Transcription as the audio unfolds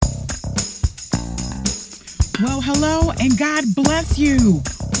Well, hello and God bless you.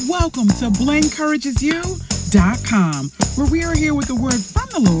 Welcome to BlenencouragesYou.com, where we are here with the word from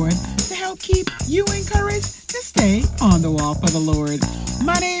the Lord to help keep you encouraged to stay on the wall for the Lord.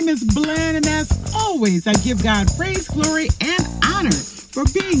 My name is Blen, and as always, I give God praise, glory, and honor for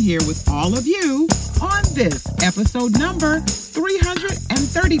being here with all of you on this episode number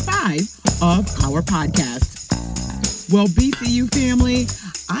 335 of our podcast. Well, BCU family,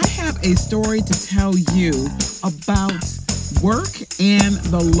 I have a story to tell you about work and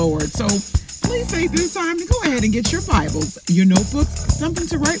the Lord. So please take this time to go ahead and get your Bibles, your notebooks, something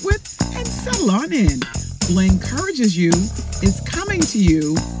to write with, and settle on in. Blen Encourages You is coming to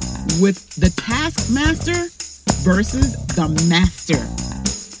you with the Taskmaster versus the Master.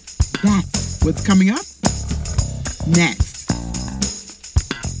 That's what's coming up next.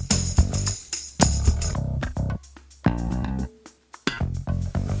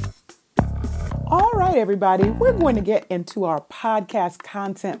 All right, everybody, we're going to get into our podcast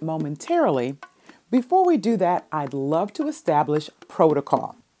content momentarily. Before we do that, I'd love to establish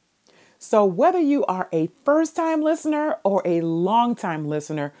protocol. So whether you are a first-time listener or a long-time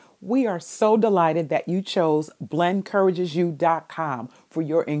listener, we are so delighted that you chose BlenencouragesYou.com for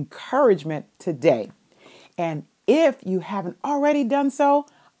your encouragement today. And if you haven't already done so,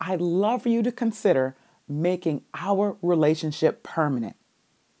 I'd love for you to consider making our relationship permanent.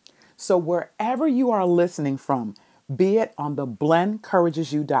 So wherever you are listening from, be it on the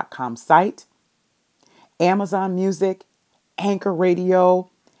BlenencouragesYou.com site, Amazon Music, Anchor Radio,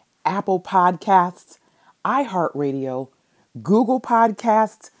 Apple Podcasts, iHeartRadio, Google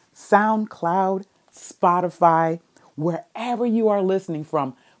Podcasts, SoundCloud, Spotify, wherever you are listening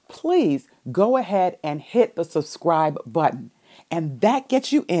from, please go ahead and hit the subscribe button. And that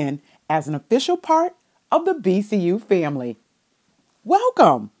gets you in as an official part of the BCU family.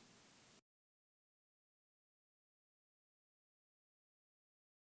 Welcome.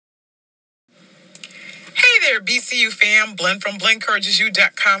 Hey there, BCU fam. Blen from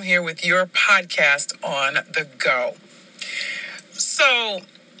BlenencouragesYou.com here with your podcast on the go. So,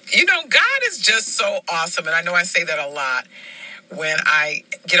 God is just so awesome. And I know I say that a lot when I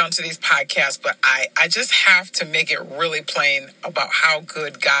get onto these podcasts, but I just have to make it really plain about how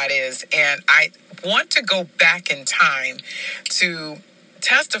good God is. And I want to go back in time to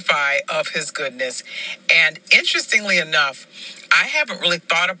testify of his goodness. And interestingly enough, I haven't really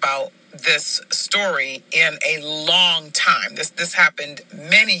thought about this story in a long time. This happened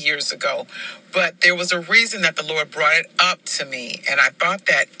many years ago, but there was a reason that the Lord brought it up to me, and I thought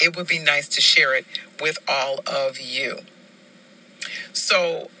that it would be nice to share it with all of you.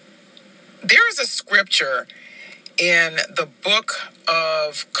 So there is a scripture in the book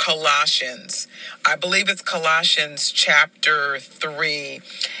of Colossians. I believe it's Colossians chapter 3.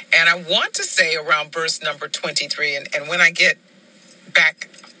 And I want to say around verse number 23. And when I get back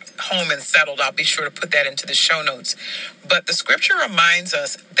home and settled, I'll be sure to put that into the show notes. But the scripture reminds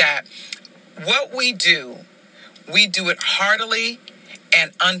us that what we do it heartily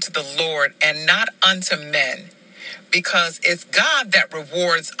and unto the Lord and not unto men, because it's God that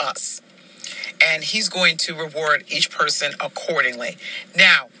rewards us. And he's going to reward each person accordingly.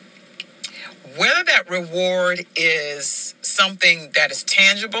 Now, whether that reward is something that is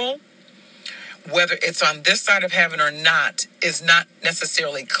tangible, whether it's on this side of heaven or not, is not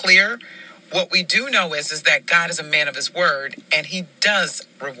necessarily clear. What we do know is that God is a man of his word, and he does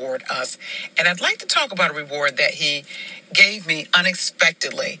reward us. And I'd like to talk about a reward that he gave me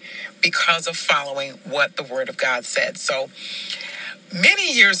unexpectedly because of following what the word of God said. So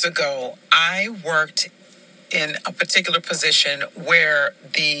many years ago, I worked in a particular position where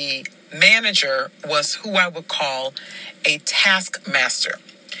the manager was who I would call a taskmaster.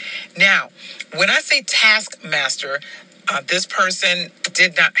 Now, when I say taskmaster, this person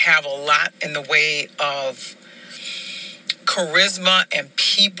did not have a lot in the way of charisma and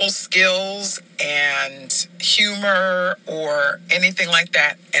people skills and humor or anything like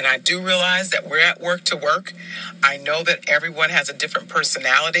that. And I do realize that we're at work to work. I know that everyone has a different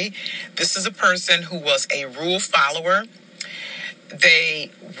personality. This is a person who was a rule follower.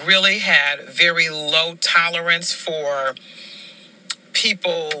 They really had very low tolerance for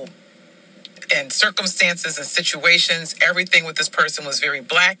people and circumstances and situations. Everything with this person was very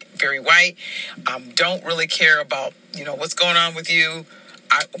black, very white. Don't really care about, what's going on with you.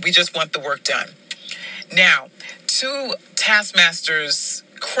 We just want the work done. Now, to Taskmaster's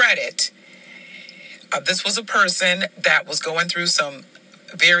credit, this was a person that was going through some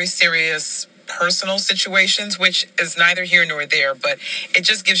very serious personal situations, which is neither here nor there, but it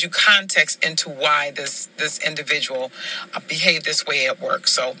just gives you context into why this individual behaved this way at work.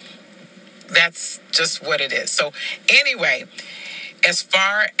 So That's just what it is. So anyway, as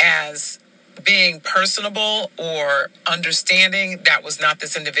far as being personable or understanding, that was not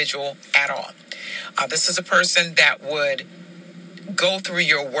this individual at all. This is a person that would go through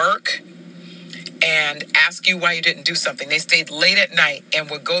your work and ask you why you didn't do something. They stayed late at night and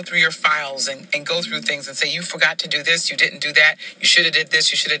would go through your files and go through things and say, you forgot to do this, you didn't do that, you should have did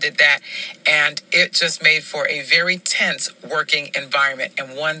this, you should have did that. And it just made for a very tense working environment,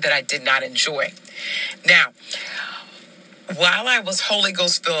 and one that I did not enjoy. Now, while I was Holy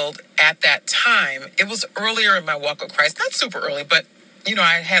Ghost filled at that time, it was earlier in my walk with Christ, not super early, but,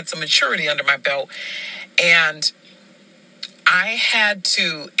 I had some maturity under my belt, and I had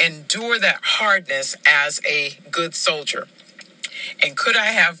to endure that hardness as a good soldier. And could I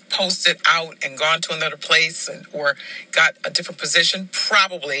have posted out and gone to another place or got a different position?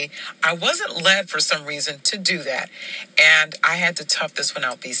 Probably. I wasn't led for some reason to do that. And I had to tough this one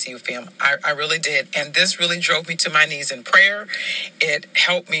out, BCU fam. I really did. And this really drove me to my knees in prayer. It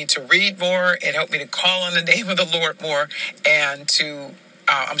helped me to read more. It helped me to call on the name of the Lord more, and to,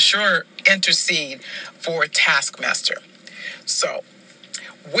 I'm sure, intercede for Taskmaster. So,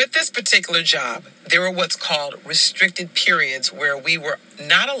 with this particular job, there were what's called restricted periods where we were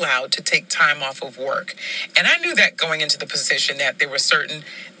not allowed to take time off of work. And I knew that going into the position, that there were certain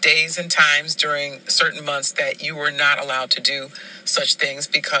days and times during certain months that you were not allowed to do such things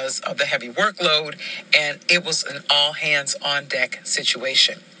because of the heavy workload. And it was an all hands on deck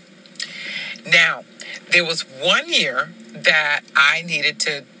situation. Now, there was 1 year that I needed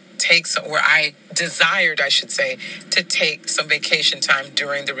to desired, to take some vacation time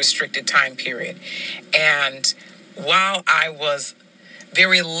during the restricted time period. And while I was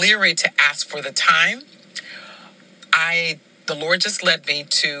very leery to ask for the time, the Lord just led me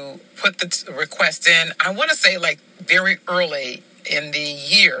to put the request in, I want to say like very early in the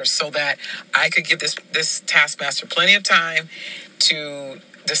year, so that I could give this taskmaster plenty of time to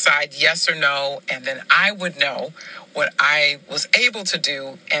decide yes or no, and then I would know what I was able to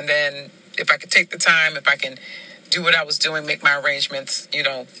do, and then if I could take the time, if I can do what I was doing, make my arrangements,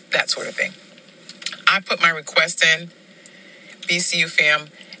 that sort of thing. I put my request in, BCU fam,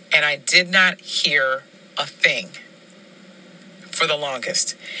 and I did not hear a thing for the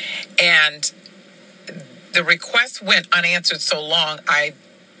longest. And the request went unanswered so long, I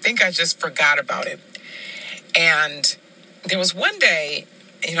think I just forgot about it. And there was one day,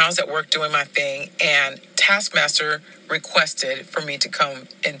 I was at work doing my thing, and Taskmaster requested for me to come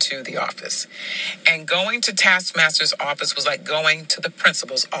into the office. And going to Taskmaster's office was like going to the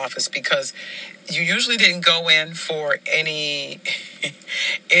principal's office, because you usually didn't go in for any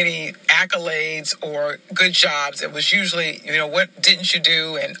accolades or good jobs. It was usually, what didn't you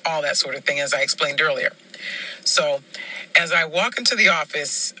do and all that sort of thing, as I explained earlier. So as I walk into the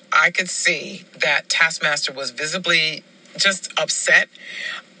office, I could see that Taskmaster was visibly just upset.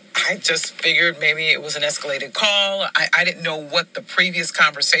 I just figured maybe it was an escalated call. I didn't know what the previous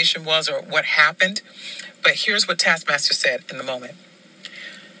conversation was or what happened. But here's what Taskmaster said in the moment.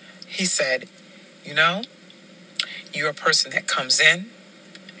 He said, you're a person that comes in,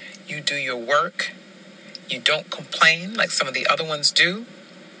 you do your work, you don't complain like some of the other ones do.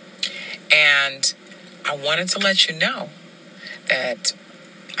 And I wanted to let you know that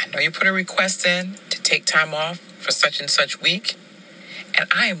I know you put a request in to take time off for such and such week, and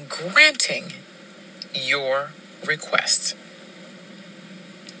I am granting your request.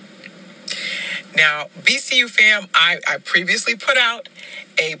 Now, BCU fam, I previously put out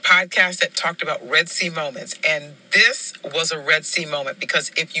a podcast that talked about Red Sea moments, and this was a Red Sea moment,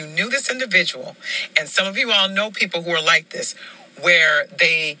 because if you knew this individual, and some of you all know people who are like this, where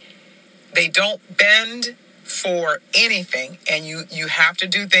they don't bend for anything, and you have to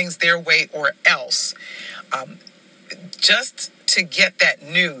do things their way or else. Just to get that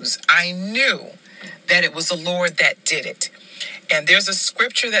news, I knew that it was the Lord that did it. And there's a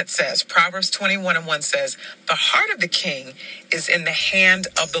scripture that says, Proverbs 21:1 says, the heart of the king is in the hand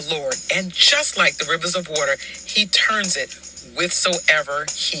of the Lord, and just like the rivers of water, he turns it whithersoever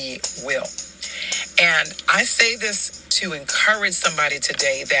he will. And I say this to encourage somebody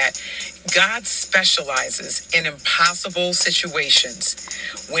today that God specializes in impossible situations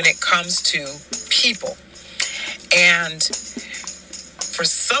when it comes to people. And for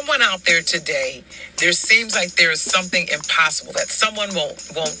someone out there today, there seems like there is something impossible, that someone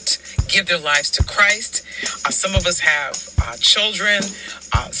won't give their lives to Christ. Some of us have children,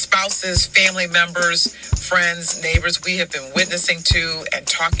 spouses, family members, friends, neighbors we have been witnessing to and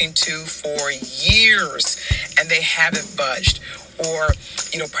talking to for years, and they haven't budged. or,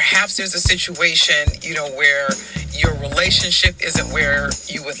 perhaps there's a situation, where your relationship isn't where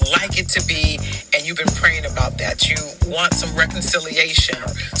you would like it to be, and you've been praying about that. You want some reconciliation, or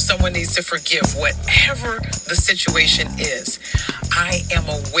someone needs to forgive, whatever the situation is. I am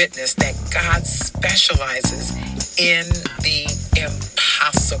a witness that God specializes in the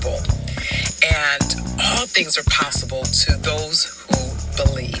impossible, and all things are possible to those who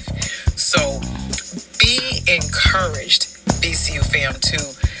believe. So be encouraged, BCU fam, to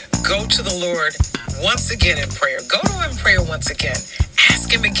go to the Lord once again in prayer. Go to him in prayer once again.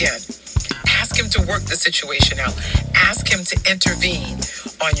 Ask him again. Ask him to work the situation out. Ask him to intervene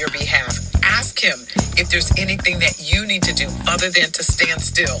on your behalf. Ask him if there's anything that you need to do other than to stand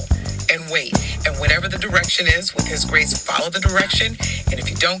still and wait. And whatever the direction is, with his grace, follow the direction. And if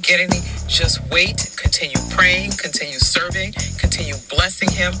you don't get any, just wait. Continue praying. Continue serving. Continue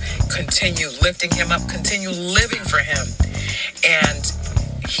blessing him. Continue lifting him up. Continue living for him. And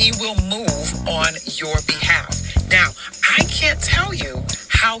he will move on your behalf. Now, I can't tell you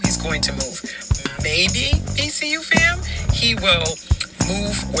how he's going to move. Maybe, BCU fam, he will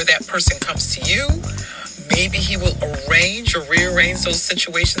move where that person comes to you. Maybe he will arrange or rearrange those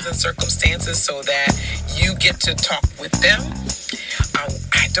situations and circumstances so that you get to talk with them.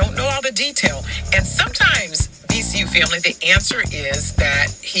 I don't know all the detail. And sometimes, BCU family, the answer is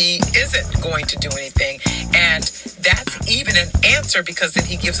that he isn't going to do anything. And that's even an answer, because then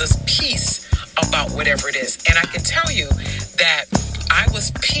he gives us peace about whatever it is. And I can tell you that I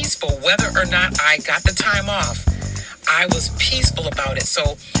was peaceful whether or not I got the time off. I was peaceful about it.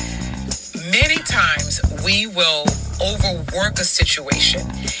 So many times we will overwork a situation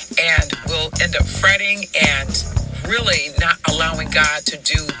and we'll end up fretting and really not allowing God to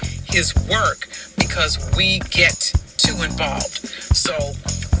do his work because we get too involved. So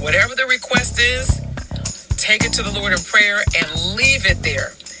whatever the request is, take it to the Lord in prayer and leave it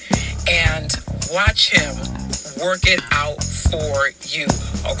there and watch him work it out for you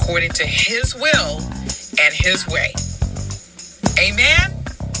according to his will and his way. Amen.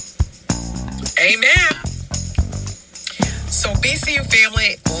 Amen. So BCU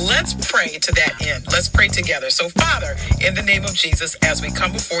family, let's pray to that end. Let's pray together. So Father, in the name of Jesus, as we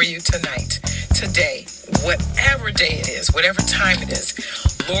come before you tonight, today, whatever day it is, whatever time it is,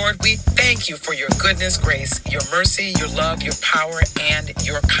 Lord, we thank you for your goodness, grace, your mercy, your love, your power, and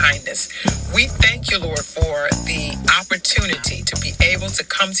your kindness. We thank you, Lord, for the opportunity to be able to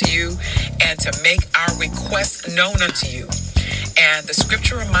come to you and to make our requests known unto you. And the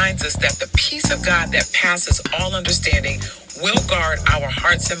scripture reminds us that the peace of God that passes all understanding will guard our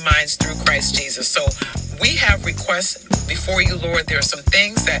hearts and minds through Christ Jesus. So we have requests before you, Lord. There are some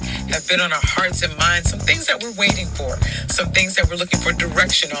things that have been on our hearts and minds, some things that we're waiting for, some things that we're looking for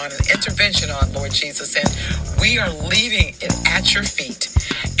direction on and intervention on, Lord Jesus. And we are leaving it at your feet.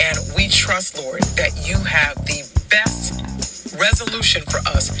 And we trust, Lord, that you have the best resolution for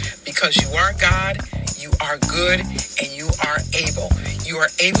us because you are God, you are good, and you are able. You are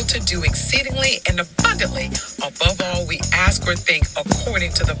able to do exceedingly and abundantly above all we ask or think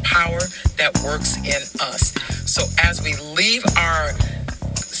according to the power that works in us. So as we leave our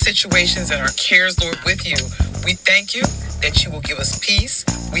situations and our cares, Lord, with you, we thank you that you will give us peace.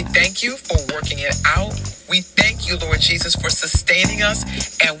 We thank you for working it out. We thank you, Lord Jesus, for sustaining us.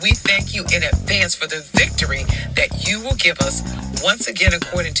 And we thank you in advance for the victory that you will give us once again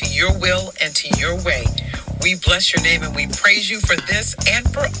according to your will and to your way. We bless your name and we praise you for this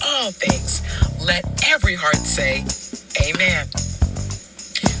and for all things. Let every heart say, amen.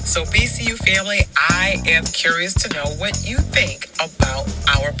 So BCU family, I am curious to know what you think about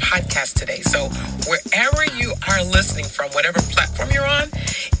our podcast today. So wherever you are listening from, whatever platform you're on,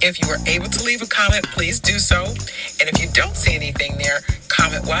 if you were able to leave a comment, please do so. And if you don't see anything there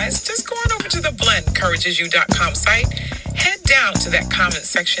comment-wise, just go on over to the BlendEncouragesYou.com site, head down to that comment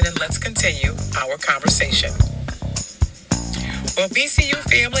section, and let's continue our conversation. Well, BCU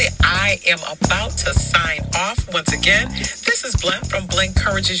family, I am about to sign off once again. This is Blend from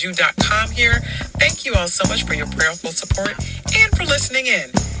BlendEncouragesYou.com here. Thank you all so much for your prayerful support and for listening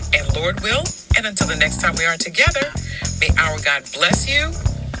in. And Lord will, and until the next time we are together, may our God bless you,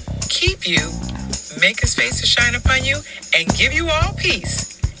 keep you, make his face to shine upon you, and give you all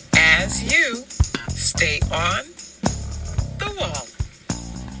peace as you stay on